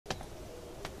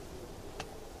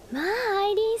まあ、ア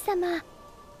イリーン様。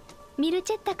ミル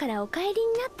チェッタからお帰りに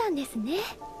なったんですね。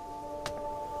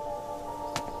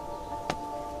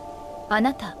あ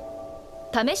なた、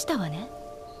試したわね。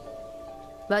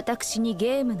私に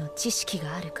ゲームの知識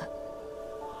があるか、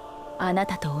あな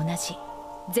たと同じ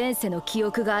前世の記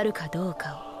憶があるかどう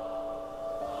かを。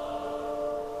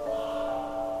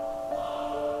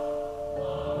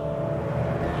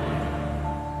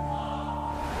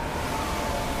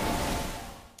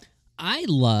I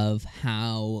love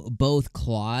how both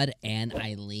Claude and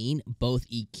Aileen both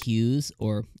EQs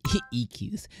or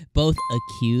EQs both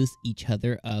accuse each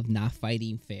other of not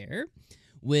fighting fair.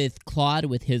 With Claude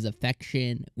with his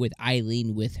affection, with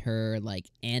Aileen with her like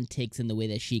antics and the way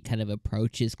that she kind of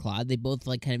approaches Claude, they both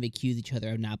like kind of accuse each other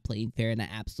of not playing fair, and I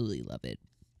absolutely love it.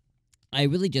 I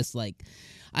really just like,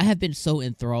 I have been so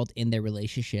enthralled in their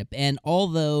relationship, and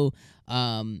although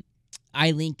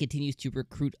Aileen continues to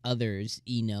recruit others,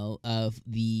 you know, of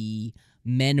the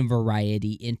men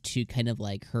variety into kind of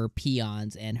like her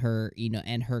peons and her, you know,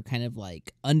 and her kind of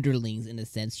like underlings in a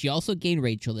sense. She also gained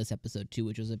Rachel this episode too,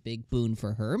 which was a big boon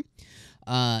for her.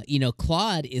 You know,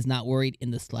 Claude is not worried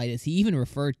in the slightest. He even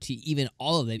referred to even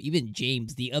all of them, even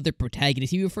James, the other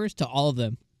protagonist. He refers to all of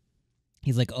them.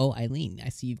 He's like, "Oh, Aileen, I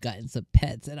see you've gotten some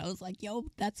pets." And I was like, "Yo,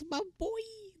 that's my boy.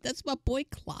 That's my boy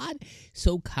Claude."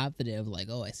 So confident of like,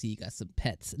 "Oh, I see you got some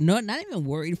pets." No, not even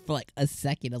worried for like a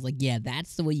second. I was like, "Yeah,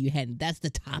 that's the way you head. That's the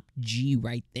top G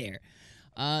right there."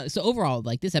 So overall,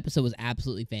 like this episode was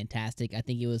absolutely fantastic. I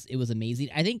think it was amazing.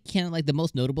 I think kind of like the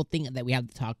most notable thing that we have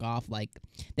to talk off, like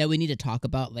that we need to talk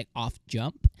about like off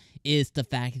jump, is the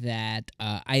fact that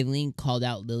Aileen called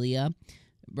out Lilia.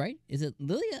 Right? Is it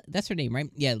Lilia? That's her name, right?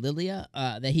 Yeah, Lilia.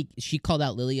 She called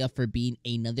out Lilia for being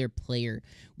another player,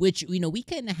 which, you know, we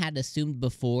kind of had assumed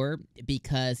before,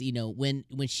 because, you know, when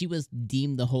she was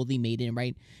deemed the Holy Maiden,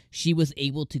 right, she was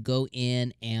able to go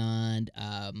in and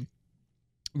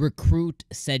recruit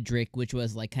Cedric, which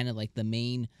was like kind of like the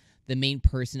main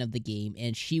person of the game,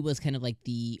 and she was kind of like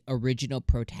the original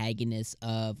protagonist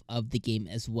of the game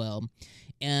as well.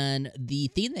 And the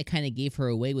thing that kind of gave her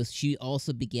away was she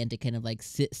also began to kind of like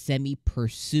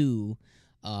semi-pursue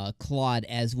Claude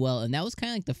as well. And that was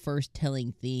kind of like the first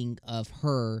telling thing of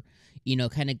her, you know,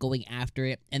 kind of going after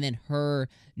it. And then her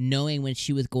knowing when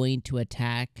she was going to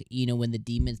attack, you know, when the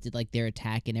demons did like their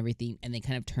attack and everything, and then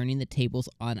kind of turning the tables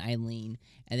on Aileen,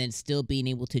 and then still being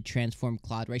able to transform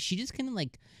Claude, right? She just kind of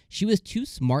like, she was too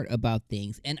smart about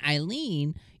things. And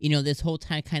Aileen, you know, this whole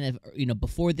time kind of, you know,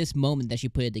 before this moment that she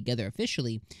put it together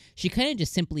officially, she kind of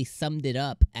just simply summed it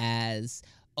up as,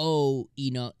 oh, you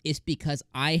know, it's because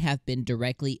I have been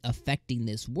directly affecting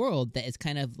this world that is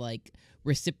kind of like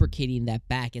reciprocating that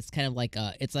back. It's kind of like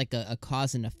it's like a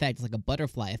cause and effect. It's like a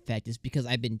butterfly effect. It's because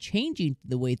I've been changing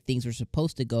the way things are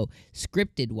supposed to go,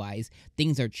 scripted wise.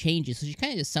 Things are changing. So she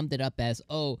kind of just summed it up as,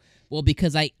 oh, well,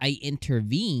 because I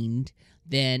intervened,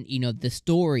 then, you know, the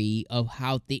story of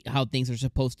how things are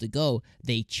supposed to go,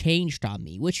 they changed on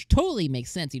me, which totally makes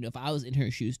sense. You know, if I was in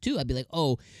her shoes too, I'd be like,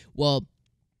 oh, well,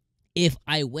 if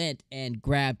I went and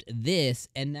grabbed this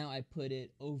and now I put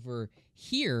it over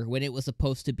here when it was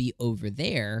supposed to be over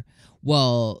there,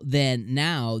 well, then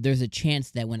now there's a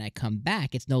chance that when I come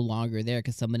back, it's no longer there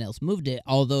because someone else moved it.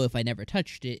 Although if I never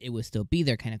touched it, it would still be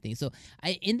there, kind of thing. So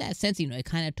in that sense, you know, it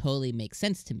kind of totally makes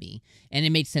sense to me, and it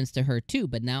made sense to her too.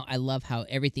 But now I love how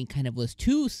everything kind of was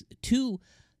too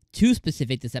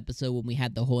specific this episode, when we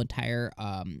had the whole entire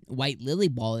white lily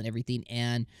ball and everything.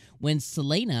 And when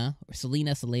Selena,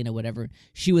 whatever,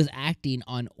 she was acting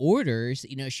on orders,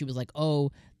 you know, she was like,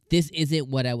 oh, this isn't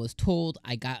what I was told.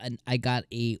 I got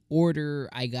a order.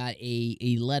 I got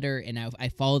a letter, and I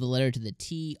followed the letter to the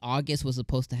T. August was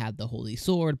supposed to have the holy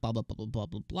sword, blah, blah, blah, blah, blah,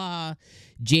 blah, blah.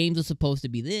 James was supposed to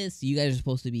be this. You guys are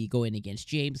supposed to be going against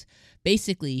James.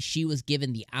 Basically, she was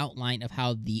given the outline of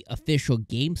how the official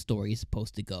game story is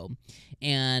supposed to go.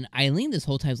 And Aileen this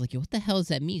whole time is like, what the hell does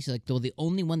that mean? She's like, well, the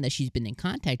only one that she's been in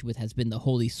contact with has been the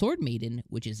Holy Sword Maiden,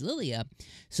 which is Lilia.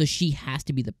 So she has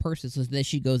to be the person. So then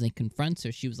she goes and confronts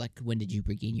her. She was like, when did you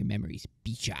regain your memories,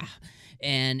 bicha?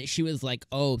 And she was like,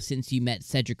 oh, since you met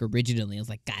Cedric originally. I was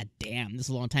like, god damn, this is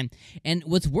a long time. And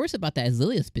what's worse about that is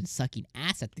Lilia's been sucking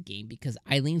ass at the game, because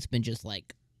Eileen's been just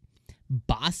like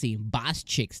boss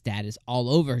chick status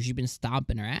all over. She's been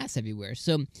stomping her ass everywhere.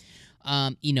 So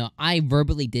you know, I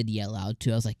verbally did yell out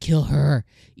too. I was like, kill her.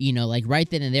 You know, like right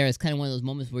then and there, it's kind of one of those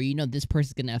moments where, you know, this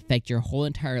person's gonna affect your whole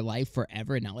entire life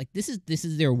forever now. Like this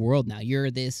is their world now. You're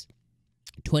this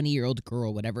 20-year-old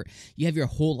girl, whatever. You have your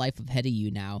whole life ahead of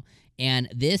you now, and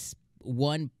this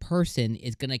one person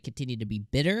is gonna continue to be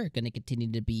bitter, gonna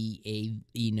continue to be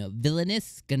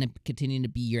villainous, gonna continue to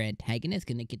be your antagonist,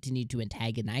 gonna continue to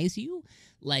antagonize you.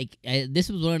 Like this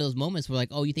was one of those moments where like,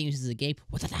 oh, you think this is a game?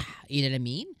 You know what I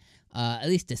mean? At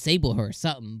least disable her or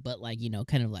something, but like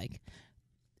kind of like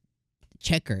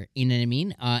check her, you know what I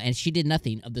mean? And she did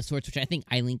nothing of the sorts, which I think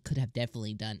Aileen could have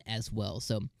definitely done as well.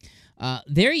 So,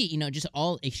 very, just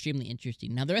all extremely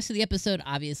interesting. Now, the rest of the episode,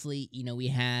 obviously, we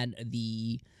had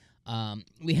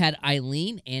we had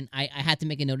Aileen, and I had to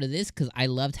make a note of this because I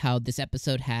loved how this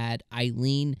episode had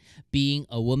Aileen being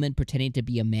a woman pretending to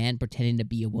be a man, pretending to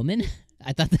be a woman.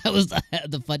 I thought that was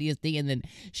the funniest thing, and then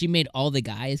she made all the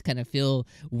guys kind of feel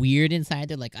weird inside.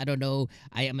 They're like, I don't know,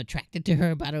 I am attracted to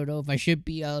her, but I don't know if I should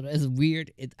be. It's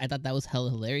weird. I thought that was hella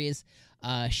hilarious.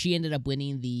 She ended up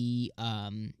winning the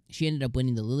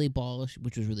Lily Ball,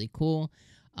 which was really cool.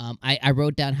 I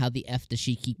wrote down how the F does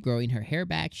she keep growing her hair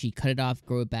back? She cut it off,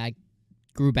 grew back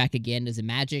again. Is it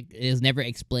magic? It was never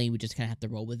explained. We just kind of have to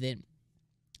roll with it.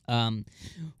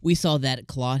 We saw that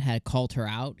Claude had called her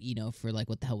out, for like,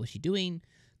 what the hell was she doing?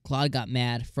 Claude got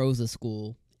mad, froze the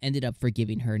school, ended up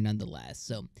forgiving her nonetheless.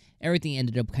 So everything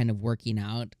ended up kind of working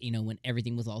out, when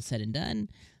everything was all said and done.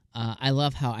 I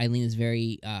love how Aileen is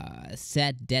very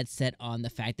dead set on the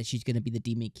fact that she's going to be the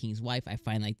Demon King's wife. I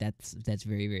find like that's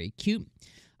very, very cute.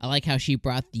 I like how she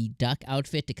brought the duck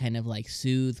outfit to kind of like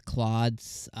soothe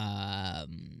Claude's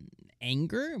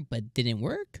anger, but didn't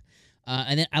work.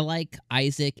 And then I like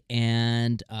Isaac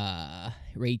and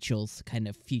Rachel's kind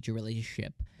of future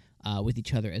relationship with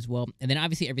each other as well. And then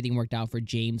obviously everything worked out for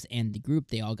James and the group.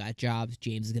 They all got jobs.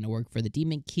 James is going to work for the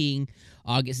Demon King.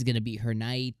 August is going to be her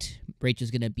knight.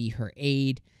 Rachel's going to be her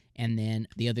aide. And then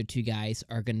the other two guys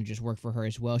are going to just work for her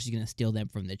as well. She's going to steal them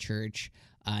from the church.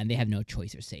 And they have no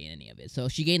choice or say in any of it. So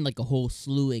she gained like a whole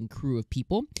slew and crew of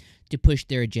people to push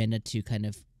their agenda to kind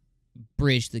of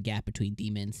bridge the gap between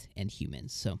demons and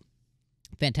humans. So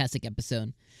fantastic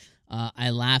episode.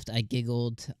 I laughed, I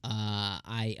giggled,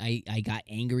 I got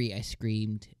angry, I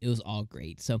screamed. It was all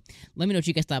great. So let me know what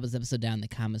you guys thought of this episode down in the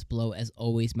comments below. As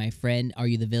always, my friend, are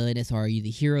you the villainess or are you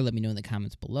the hero? Let me know in the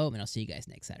comments below, and I'll see you guys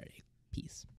next Saturday. Peace.